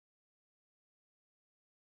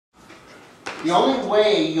The only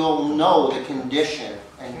way you'll know the condition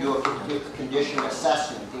and do a condition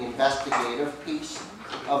assessment, the investigative piece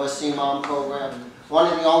of a CMOM program,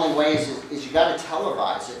 one of the only ways is you got to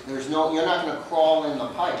televise it. You're not going to crawl in the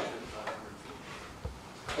pipe.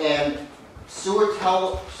 And sewer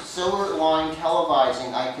line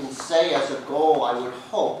televising, I can say as a goal, I would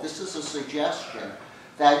hope, this is a suggestion,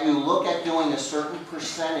 that you look at doing a certain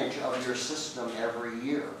percentage of your system every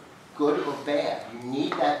year, good or bad. You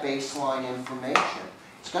need that baseline information.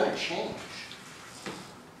 It's going to change.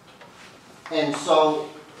 And so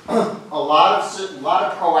a lot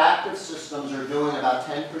of proactive systems are doing about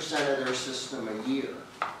 10% of their system a year.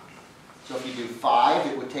 So if you do 5,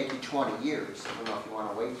 it would take you 20 years. I don't know if you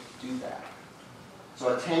want to wait to do that. So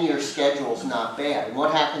a 10-year schedule is not bad. And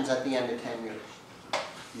what happens at the end of 10 years?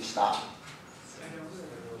 You stop.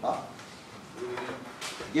 Oh.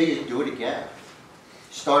 Yeah, you do it again.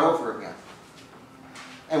 Start over again.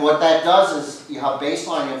 And what that does is you have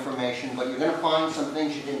baseline information, but you're going to find some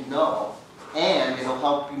things you didn't know, and it'll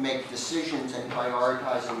help you make decisions and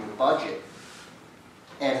prioritizing your budget.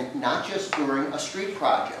 And not just during a street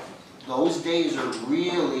project. Those days are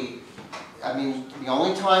really, I mean, the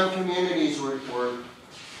only time communities were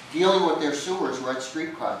dealing with their sewers were at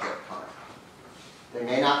street project time. They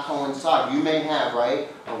may not coincide. You may have, right,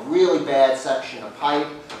 a really bad section of pipe,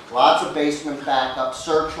 lots of basement backup,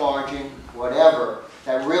 surcharging, whatever,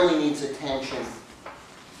 that really needs attention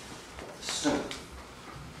soon.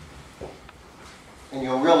 And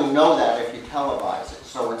you'll really know that if you televise it.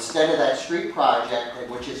 So instead of that street project,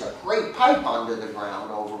 which is a great pipe under the ground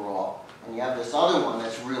overall, and you have this other one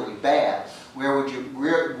that's really bad, where do you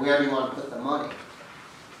want to put the money?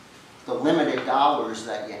 The limited dollars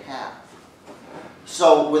that you have.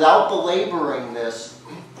 So without belaboring this,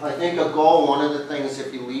 I think a goal, one of the things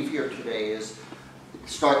if you leave here today is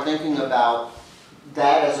start thinking about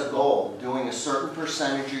that as a goal, doing a certain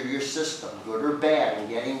percentage of your system, good or bad, and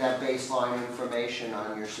getting that baseline information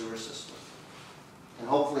on your sewer system. And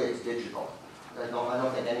hopefully it's digital. I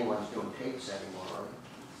don't think anyone's doing tapes anymore, are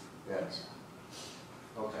they? Yes.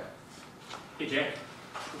 Okay. Hey Jack,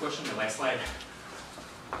 question on the last slide.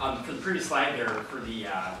 For the previous slide there, for the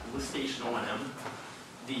lift station O&M,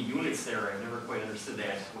 the units there, I never quite understood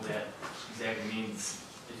that, what that exactly means.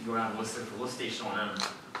 If you go down and list it for lift station O&M,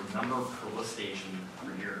 the number per lift station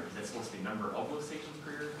per year, is that supposed to be number of lift stations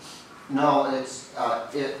per year? No, it's,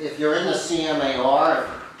 if you're in the CMAR,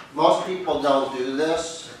 most people don't do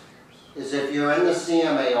this, is if you're in the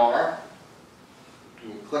CMAR,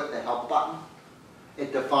 and you click the help button,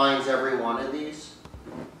 it defines every one of these.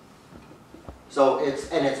 So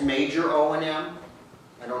it's major O&M.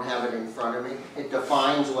 I don't have it in front of me. It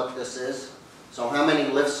defines what this is. So how many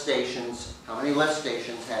lift stations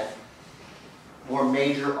had more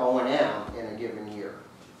major O&M in a given year?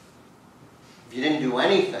 If you didn't do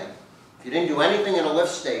anything, in a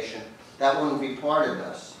lift station, that wouldn't be part of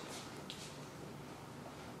this.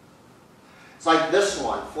 It's like this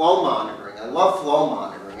one, flow monitoring. I love flow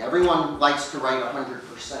monitoring. Everyone likes to write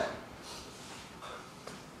 100%.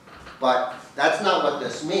 But that's not what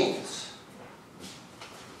this means.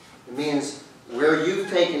 It means where you've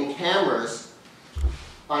taken cameras,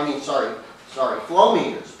 flow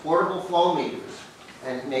meters, portable flow meters,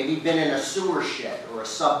 and maybe been in a sewer shed or a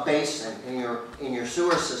sub-basin in your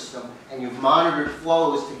sewer system, and you've monitored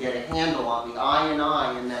flows to get a handle on the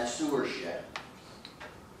I&I in that sewer shed.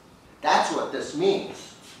 That's what this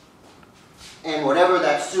means. And whatever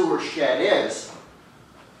that sewer shed is,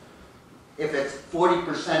 if it's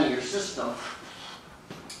 40% of your system,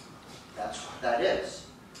 that's what that is.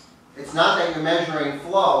 It's not that you're measuring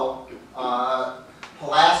flow.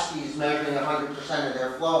 Pulaski's measuring 100% of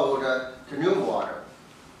their flow to new water.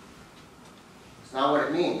 It's not what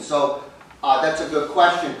it means. So that's a good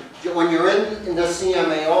question. When you're in the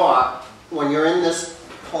CMAR, when you're in this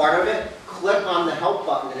part of it, click on the help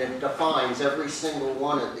button and it defines every single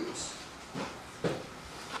one of these.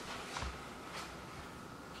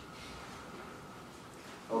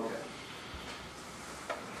 Okay.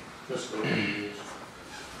 Just go these.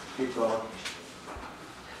 Keep going.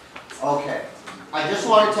 Okay. I just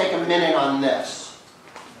want to take a minute on this.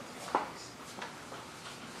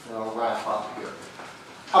 And I'll wrap up here.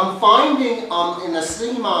 I'm finding in the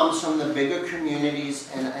CMOMs from the bigger communities,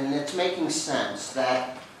 and it's making sense,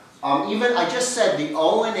 that even, I just said the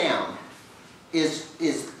O&M is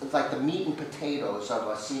like the meat and potatoes of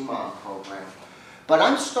a CMOM program. But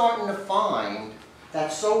I'm starting to find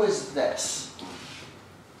that so is this.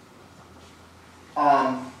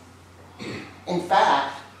 In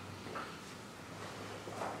fact,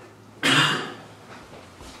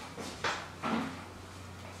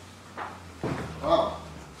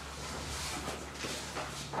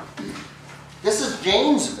 This is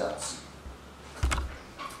Janesville's.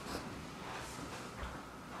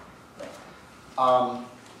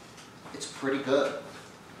 It's pretty good.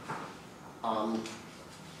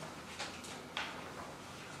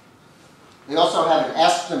 We also have an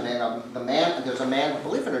estimate of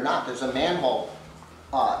believe it or not, there's a manhole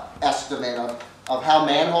estimate of how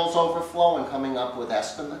manholes overflow and coming up with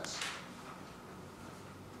estimates.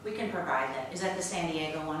 We can provide that. Is that the San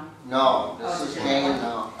Diego one? No, this Oh, is it's Jane,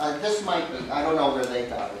 no. This might be, I don't know where they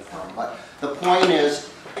got it from, but the point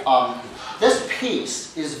is, this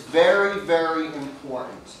piece is very, very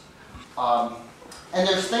important. And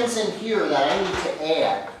there's things in here that I need to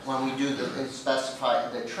add when we do specify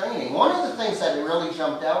the training. One of the things that really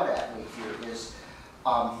jumped out at me here is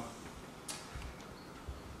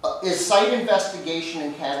site investigation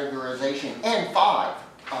and categorization, and 5,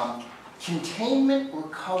 containment,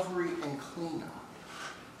 recovery, and cleanup.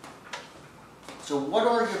 So what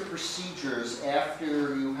are your procedures after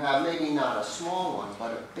you have maybe not a small one,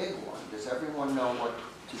 but a big one? Does everyone know what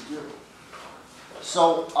to do?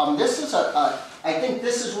 So this is I think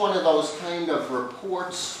this is one of those kind of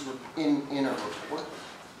reports in a report.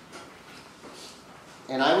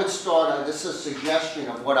 And I would start, this is a suggestion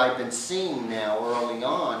of what I've been seeing now early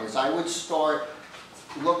on, is I would start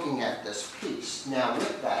looking at this piece. Now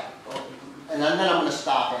with that, and then I'm going to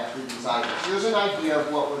stop after these items. Here's an idea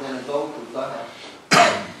of what we're going to go through. Go ahead.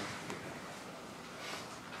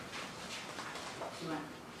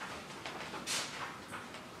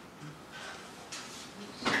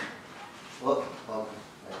 Look,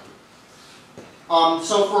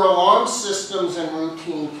 so for alarm systems and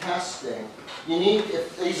routine testing, you need,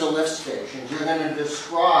 if these are lift stations, you're going to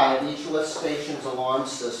describe each lift station's alarm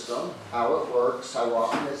system, how it works, how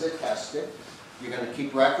often is it tested. You're going to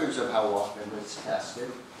keep records of how often it's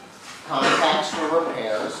tested. Contacts for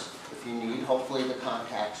repairs, if you need, hopefully the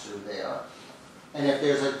contacts are there. And if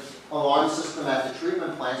there's an alarm system at the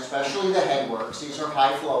treatment plant, especially the headworks, these are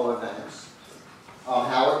high flow events,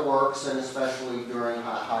 how it works, and especially during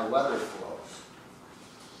high weather flows.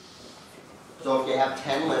 So if you have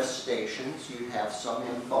 10 lift stations, you have some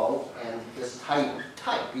info and this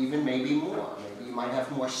type, even maybe more. Maybe you might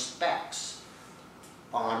have more specs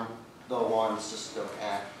on the alarm system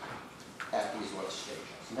at these lift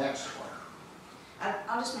stations. Next one.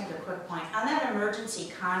 I'll just make a quick point. On that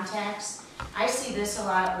emergency contacts, I see this a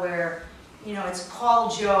lot where, you know, it's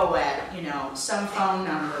call Joe at, you know, some phone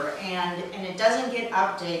number, and it doesn't get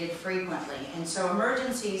updated frequently. And so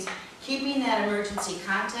emergencies, keeping that emergency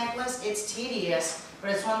contact list, it's tedious, but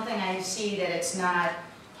it's one thing I see that it's not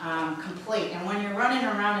complete. And when you're running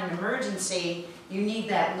around an emergency, you need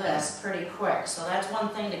that list pretty quick. So that's one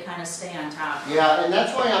thing to kind of stay on top of. Yeah, and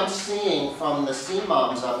that's why I'm seeing from the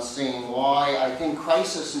CMOMs, I'm seeing why I think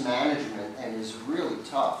crisis management is really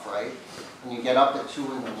tough, right? When you get up at 2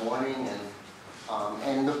 in the morning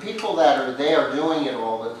and the people that are there doing it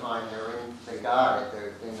all the time, they got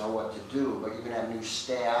it, they know what to do, but you're going to have new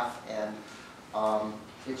staff, and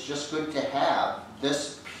it's just good to have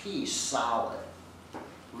this piece solid,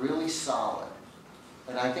 really solid.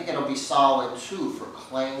 And I think it'll be solid too for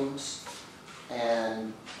claims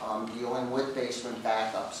and dealing with basement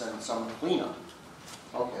backups and some cleanup.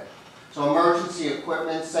 Okay. So emergency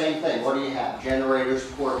equipment, same thing. What do you have? Generators,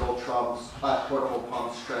 portable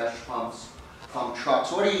pumps, trash pumps, pump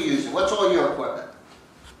trucks. What are you using? What's all your equipment?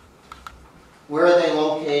 Where are they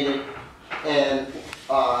located? And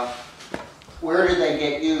where do they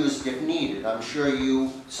get used if needed? I'm sure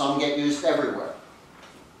some get used everywhere.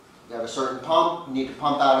 You have a certain pump, you need to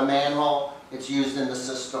pump out a manhole, it's used in the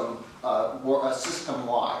system,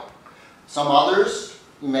 system-wide. Some others,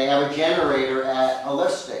 you may have a generator at a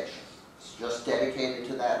lift station. It's just dedicated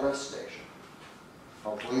to that lift station.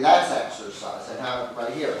 Hopefully that's exercise. And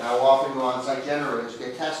right here, how often do on-site generators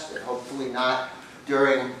get tested? Hopefully not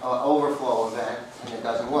during an overflow event and it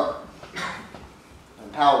doesn't work.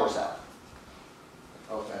 And power's out.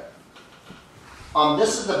 Okay.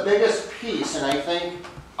 This is the biggest piece, and I think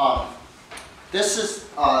this is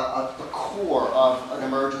the core of an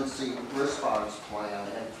emergency response plan.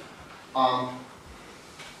 And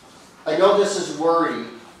I know this is wordy,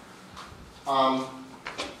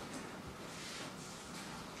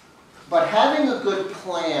 but having a good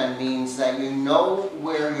plan means that you know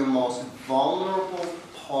where your most vulnerable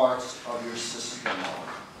parts of your system are.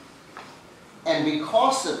 And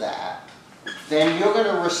because of that, then you're going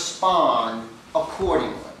to respond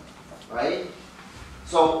accordingly, right?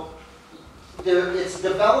 So it's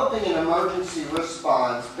developing an emergency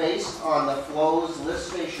response based on the flows, lift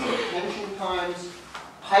station detention times,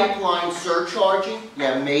 pipeline surcharging,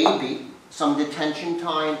 yeah, maybe some detention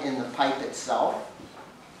time in the pipe itself.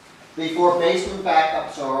 before basement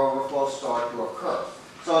backups or overflow start to occur.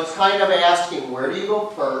 So it's kind of asking, where do you go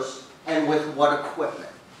first and with what equipment?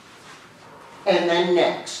 And then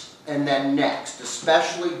next,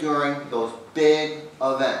 especially during those big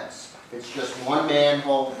events. If it's just one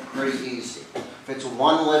manhole, pretty easy. If it's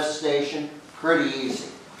one lift station, pretty easy.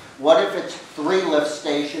 What if it's 3 lift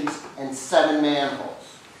stations and 7 manholes?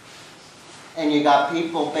 And you got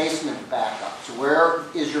people basement backups. Where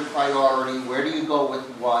is your priority? Where do you go with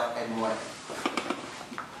what and when?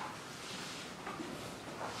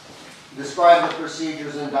 Describe the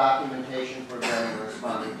procedures and documentation for preventing and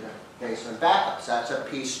responding to basement backups. That's a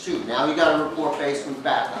piece 2. Now you got to report basement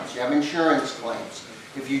backups. You have insurance claims.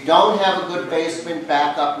 If you don't have a good basement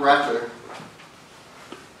backup record,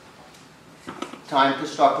 time to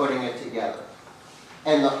start putting it together.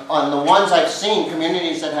 And on the ones I've seen,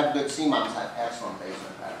 communities that have good CMOMs have excellent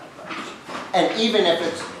basement backup records. And even if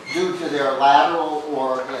it's due to their lateral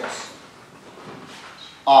or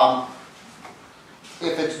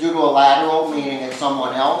if it's due to a lateral, meaning it's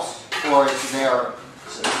someone else, or it's their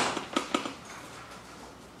system.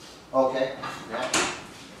 Okay? Next.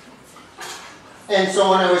 And so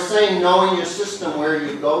when I was saying knowing your system, where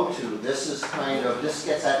you go to, this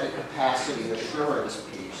gets at the capacity assurance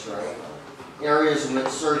piece, right? Areas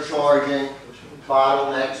with surcharging,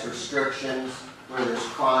 bottlenecks, restrictions, where there's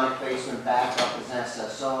chronic basement backup as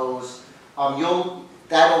SSOs.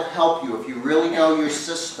 That'll help you if you really know your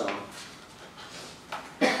system.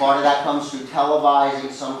 Part of that comes through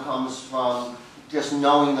televising, some comes from just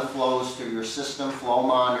knowing the flows through your system, flow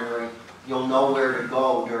monitoring. You'll know where to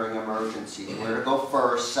go during emergencies, where to go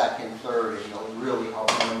first, second, third, and you'll really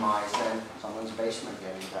help minimize then someone's basement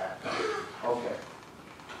getting backed up. Okay.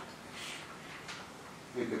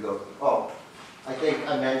 You could go, oh, I think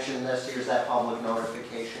I mentioned this, here's that public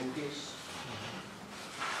notification piece.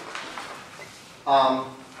 I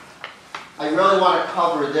really want to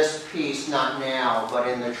cover this piece, not now, but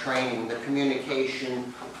in the training. The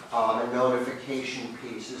communication and notification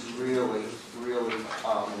piece is really, really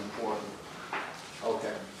important.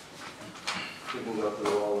 Okay. You can go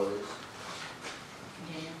through all of these.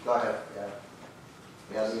 Yeah. Go ahead. Yeah.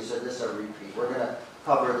 Yeah, you said this is a repeat. We're going to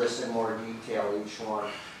cover this in more detail, each one.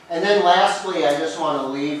 And then lastly, I just want to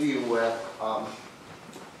leave you with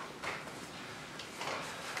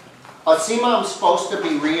a CMOM is supposed to be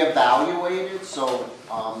reevaluated, so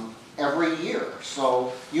every year.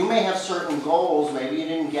 So you may have certain goals, maybe you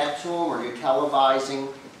didn't get to them, or you're televising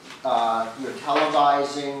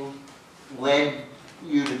led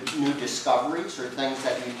you to new discoveries or things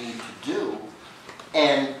that you need to do,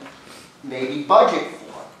 and maybe budget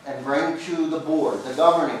for and bring to the board, the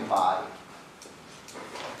governing body.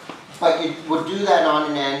 But you would do that on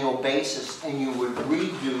an annual basis, and you would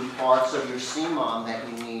redo parts of your CMOM that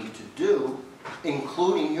you need to do,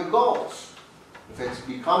 including your goals. If it's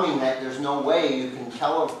becoming that there's no way you can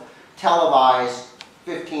televise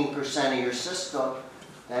 15% of your system,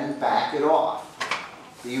 then back it off.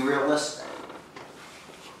 Be realistic.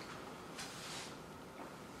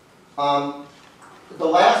 The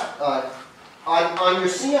last, on your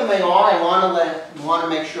CMAR, I want to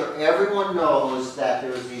make sure everyone knows that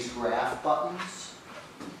there's these graph buttons.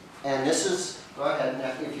 And this is, go ahead,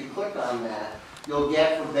 now if you click on that, you'll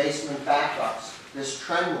get for basement backups this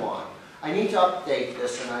trend line. I need to update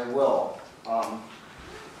this, and I will.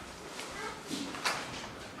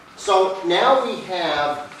 So now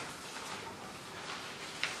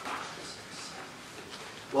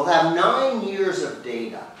we'll have 9 years of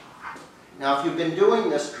data. Now, if you've been doing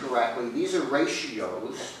this correctly, these are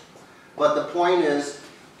ratios, but the point is,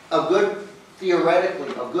 theoretically,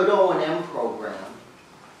 a good O&M program,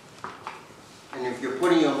 and if you're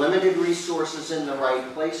putting your limited resources in the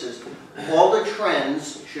right places, all the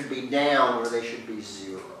trends should be down or they should be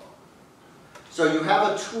 0. So you have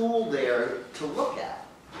a tool there to look at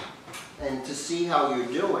and to see how you're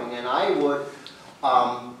doing, and I would,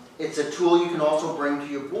 it's a tool you can also bring to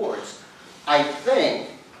your boards.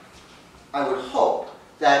 I would hope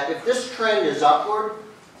that if this trend is upward,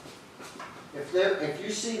 if you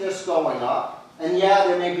see this going up, and yeah,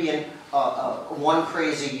 there may be one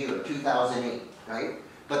crazy year, 2008, right?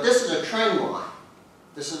 But this is a trend line.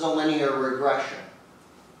 This is a linear regression.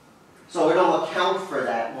 So it'll account for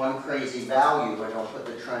that one crazy value, and it'll put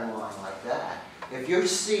the trend line like that. If you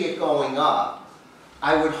see it going up,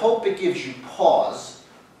 I would hope it gives you pause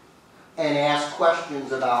and ask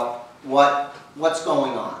questions about what's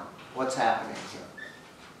going on. What's happening here?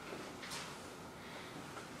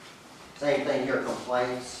 Same thing here,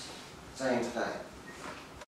 complaints, same thing.